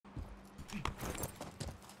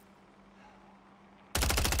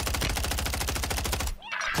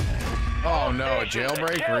Oh no, a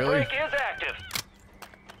jailbreak? Really? Jailbreak is active.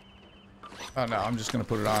 Oh no, I'm just gonna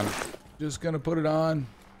put it on. Just gonna put it on.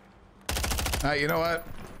 You know what?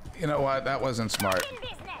 You know what? That wasn't smart.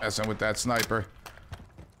 Messing with that sniper.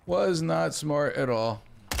 Was not smart at all.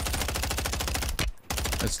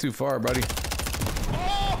 That's too far, buddy.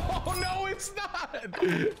 Oh no, it's not!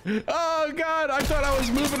 Oh god, I thought I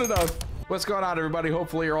was moving enough. What's going on, everybody?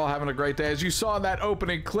 Hopefully you're all having a great day. As you saw in that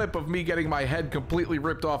opening clip of me getting my head completely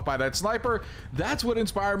ripped off by that sniper, that's what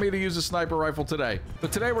inspired me to use a sniper rifle today.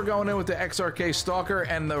 But today we're going in with the XRK Stalker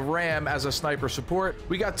and the Ram as a sniper support.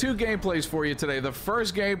 We got two gameplays for you today. The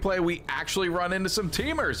first gameplay, we actually run into some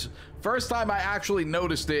teamers. First time I actually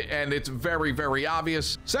noticed it, and it's very, very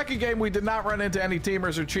obvious. Second game, we did not run into any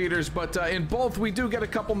teamers or cheaters, but in both, we do get a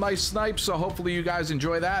couple nice snipes, so hopefully you guys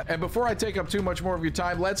enjoy that. And before I take up too much more of your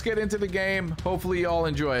time, let's get into the game. Hopefully you all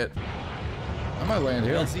enjoy it. I might land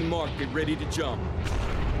here. LC Mark, get ready to jump.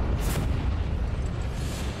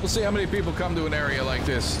 We'll see how many people come to an area like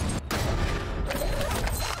this.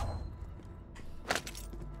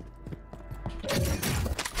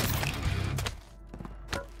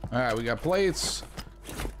 All right, we got plates.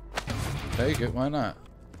 Take it, why not?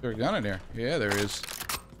 Is there a gun in here? Yeah, there is.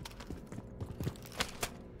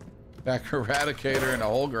 Back eradicator and a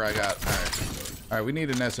Holger I got. All right, we need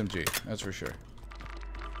an SMG, that's for sure.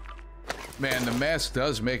 Man, the mask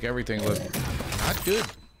does make everything look not good.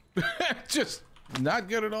 Just not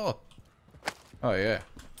good at all. Oh, yeah.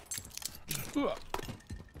 All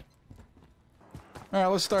right,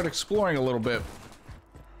 let's start exploring a little bit.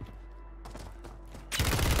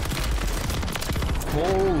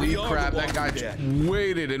 Holy crap, that guy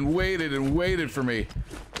waited and waited and waited for me.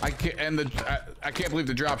 I can't believe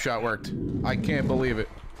the drop shot worked. I can't believe it.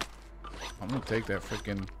 I'm gonna take that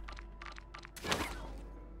freaking.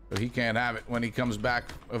 But he can't have it when he comes back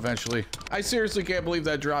eventually. I seriously can't believe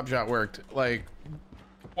that drop shot worked. Like,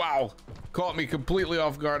 wow. Caught me completely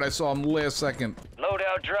off guard. I saw him last second.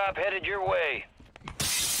 Loadout drop headed your way.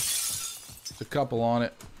 There's a couple on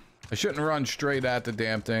it. I shouldn't run straight at the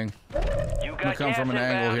damn thing. You I'm gonna come from an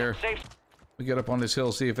angle here. We get up on this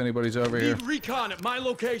hill, see if anybody's over here. Need recon at my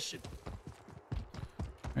location.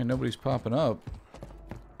 Ain't nobody's popping up.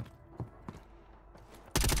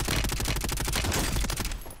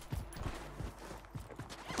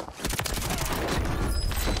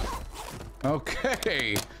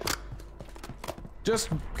 Okay. Just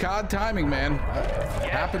COD timing, man.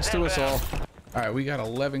 Happens to us all. All right, we got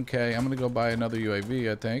 11K. I'm gonna go buy another UAV,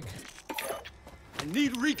 I think. I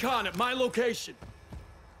need recon at my location.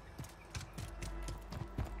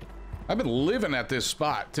 I've been living at this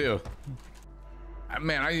spot too.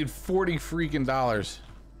 Man, I need 40 freaking dollars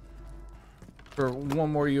for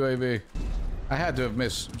one more UAV. I had to have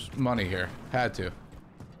missed money here. Had to.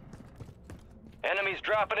 Enemies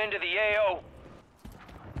dropping into the AO.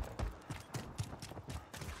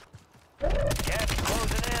 Gas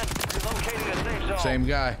closing in. Relocating a safe zone. Same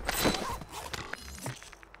guy.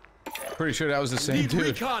 Pretty sure that was the same dude.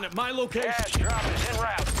 Recon at my location. Gas drop is en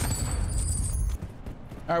route.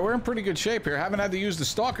 All right, we're in pretty good shape here. Haven't had to use the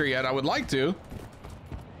stalker yet. I would like to.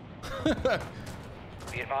 I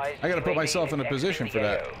gotta put myself in a position for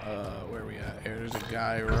that. Where are we at? Here, there's a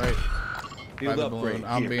guy right by the balloon.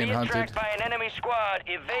 I'm being hunted. Tracked by an enemy squad.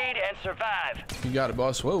 Evade and survive. You got it,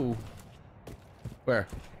 boss. Whoa. Where?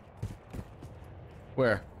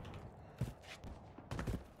 Where?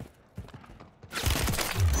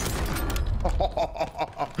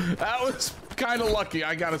 That was kind of lucky,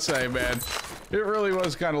 I gotta say, man. It really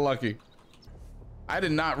was kind of lucky. I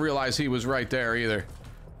did not realize he was right there either.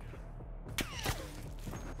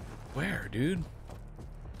 Where, dude?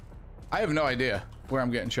 I have no idea where I'm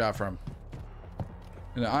getting shot from.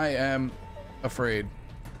 And I am afraid.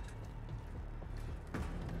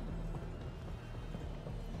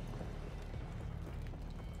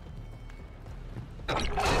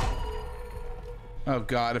 Oh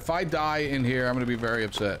God, if I die in here, I'm gonna be very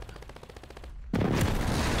upset.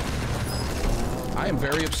 I am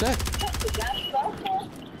very upset.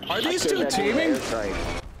 Are these two teaming?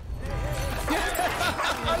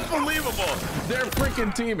 Unbelievable. They're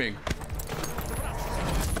freaking teaming.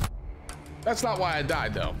 That's not why I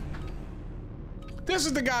died, though. This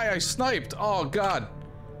is the guy I sniped. Oh, God.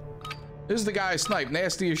 This is the guy I sniped.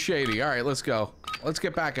 Nasty as shady. All right, let's go. Let's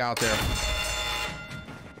get back out there.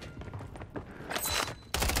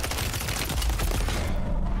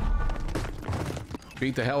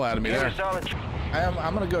 Beat the hell out of me there.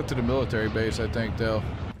 I'm gonna go to the military base, I think, though.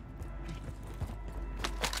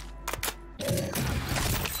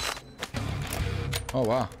 Oh,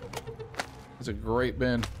 wow. That's a great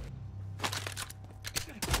bin.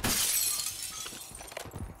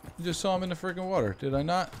 I just saw him in the freaking water. Did I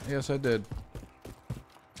not? Yes, I did.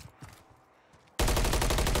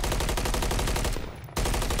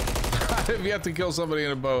 I've yet to kill somebody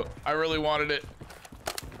in a boat. I really wanted it.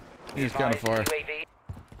 He's kind of far. I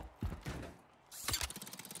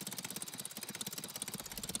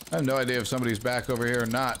have no idea if somebody's back over here or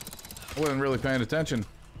not. I wasn't really paying attention.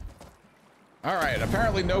 All right,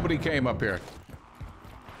 apparently nobody came up here.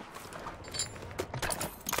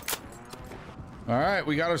 All right,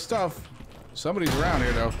 we got our stuff. Somebody's around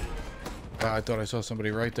here, though. Oh, I thought I saw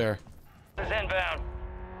somebody right there. Is inbound.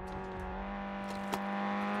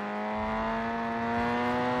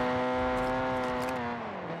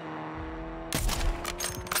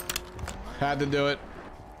 Had to do it.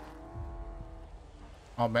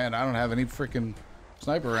 Oh man, I don't have any freaking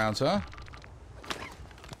sniper rounds, huh?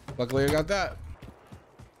 Luckily I got that.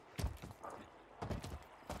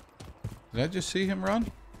 Did I just see him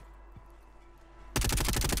run?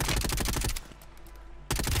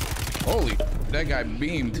 Holy, that guy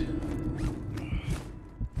beamed.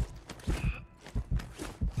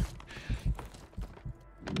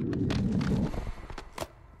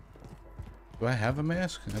 Do I have a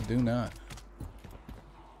mask? I do not.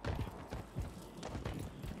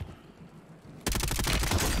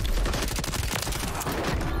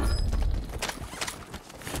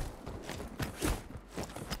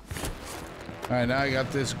 All right, now I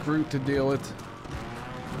got this Groot to deal with.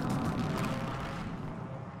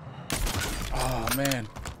 Oh, man.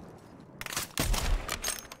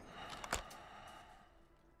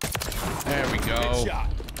 There we go. Good shot.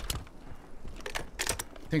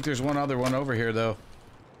 I think there's one other one over here, though.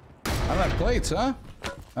 I don't have plates, huh?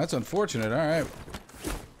 That's unfortunate. All right.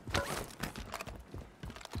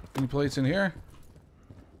 Any plates in here?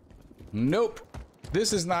 Nope.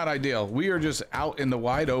 This is not ideal. We are just out in the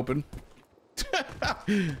wide open.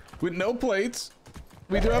 With no plates.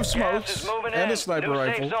 We do have smokes and a sniper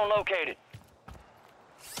rifle. Safe zone located.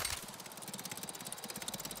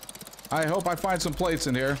 I hope I find some plates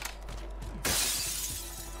in here.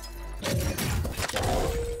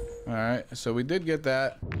 Alright, so we did get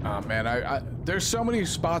that. Oh man, there's so many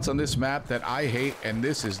spots on this map that I hate, and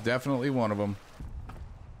this is definitely one of them.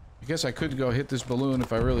 I guess I could go hit this balloon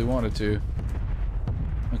if I really wanted to.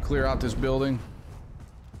 And clear out this building.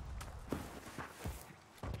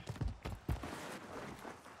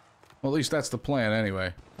 Well, at least that's the plan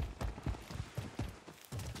anyway.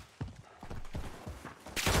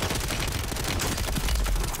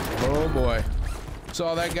 Oh boy.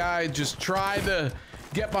 Saw that guy just try to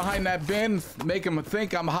get behind that bin, make him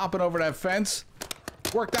think I'm hopping over that fence.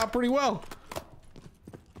 Worked out pretty well.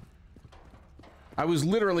 I was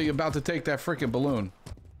literally about to take that freaking balloon.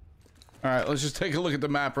 Alright, let's just take a look at the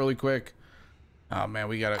map really quick. Oh man,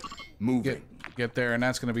 we gotta get there, and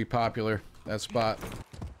that's gonna be popular, that spot.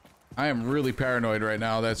 I am really paranoid right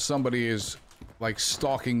now that somebody is like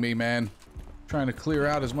stalking me, man. Trying to clear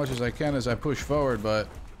out as much as I can as I push forward, but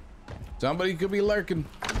somebody could be lurking.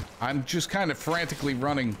 I'm just kind of frantically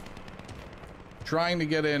running, trying to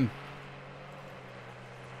get in.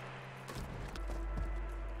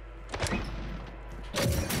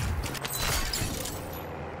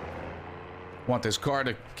 Want this car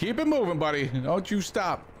to keep it moving, buddy. Don't you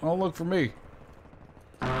stop. Don't look for me.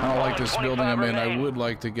 I don't like this building I'm in. I would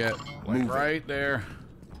like to get right there.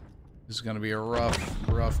 This is gonna be a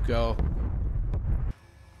rough go.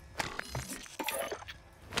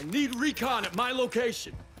 I need recon at my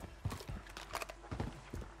location.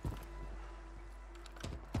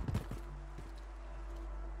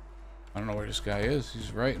 I don't know where this guy is.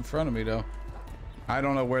 He's right in front of me, though. I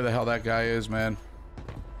don't know where the hell that guy is, man.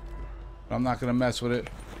 But I'm not gonna mess with it.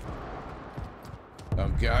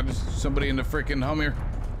 Oh God, there's somebody in the freaking Hummer.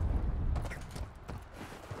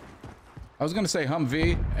 I was gonna say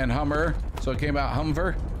Humvee and Hummer, so it came out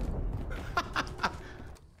Humver.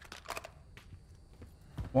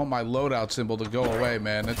 Want my loadout symbol to go away,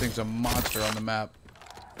 man. That thing's a monster on the map.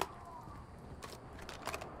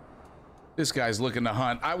 This guy's looking to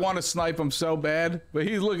hunt. I want to snipe him so bad, but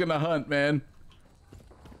he's looking to hunt, man.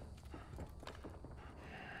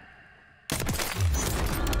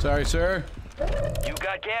 Sorry, sir. You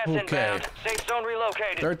got gas inbound. Safe zone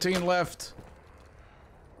relocated. 13 left.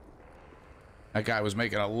 That guy was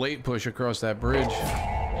making a late push across that bridge.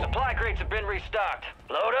 Supply crates have been restocked.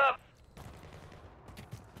 Load up.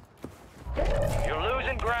 You're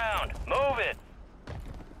losing ground. Move it.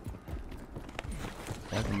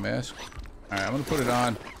 Like a mask. All right, I'm gonna put it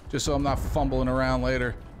on just so I'm not fumbling around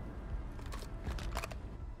later.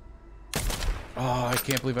 Oh, I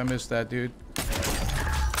can't believe I missed that, dude.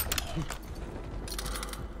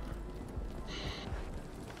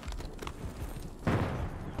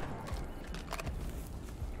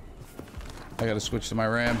 I gotta switch to my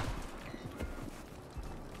RAM.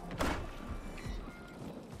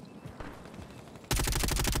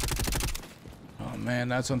 Oh man,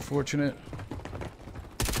 that's unfortunate.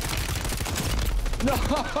 No!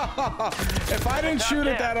 If I didn't shoot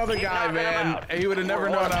at that other guy, man, he would have never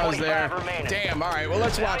known I was there. Damn, all right, well,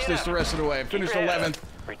 let's watch this the rest of the way. Finished 11th.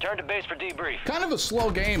 Return to base for debrief. Kind of a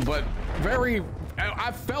slow game, but very,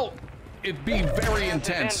 I felt it be very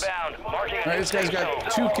intense. All right, this guy's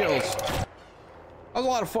got 2 kills. That was a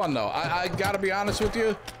lot of fun, though. I gotta be honest with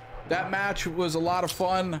you. That match was a lot of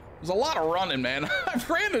fun. It was a lot of running, man. I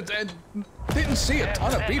ran it and didn't see a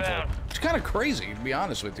ton of people. It's kind of crazy, to be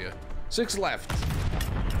honest with you. 6 left.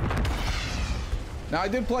 Now, I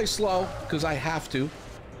did play slow, because I have to.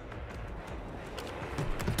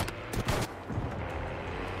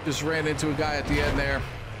 Just ran into a guy at the end there.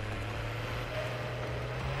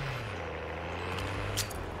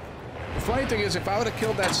 The funny thing is, if I would have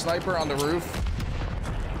killed that sniper on the roof,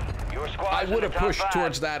 I would have pushed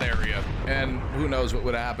towards that area. And who knows what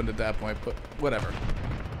would have happened at that point, but whatever.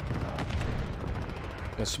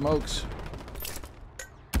 The smokes.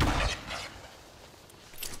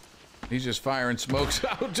 He's just firing smokes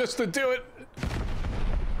out just to do it.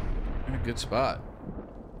 In a good spot.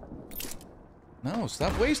 No,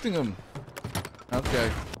 stop wasting them.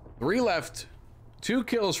 Okay. 3 left. 2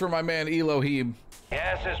 kills for my man Elohim.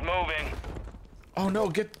 Gas is moving. Oh no,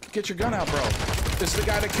 get your gun out, bro. This is the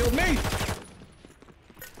guy that killed me.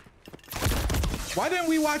 Why didn't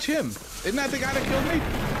we watch him? Isn't that the guy that killed me?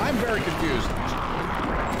 I'm very confused.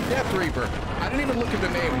 Death Reaper. I didn't even look at the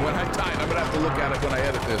name when I died. I'm gonna have to look at it when I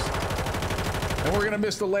edit this. And we're gonna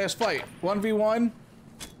miss the last fight. 1v1.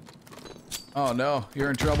 Oh no,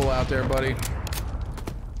 you're in trouble out there, buddy.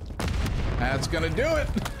 That's gonna do it.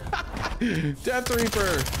 Death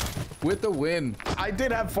Reaper with the win. I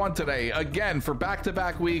did have fun today. Again, for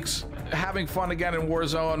back-to-back weeks, having fun again in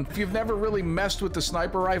Warzone. If you've never really messed with the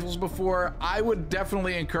sniper rifles before, I would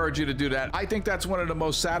definitely encourage you to do that. I think that's one of the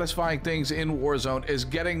most satisfying things in Warzone is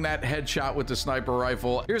getting that headshot with the sniper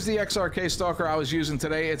rifle. Here's the XRK Stalker I was using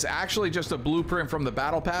today. It's actually just a blueprint from the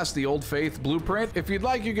Battle Pass, the Old Faith blueprint. If you'd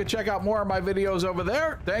like, you can check out more of my videos over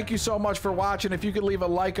there. Thank you so much for watching. If you could leave a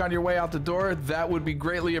like on your way out the door, that would be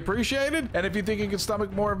greatly appreciated. And if you think you can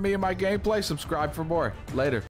stomach more of me and my gameplay, subscribe for more. Later.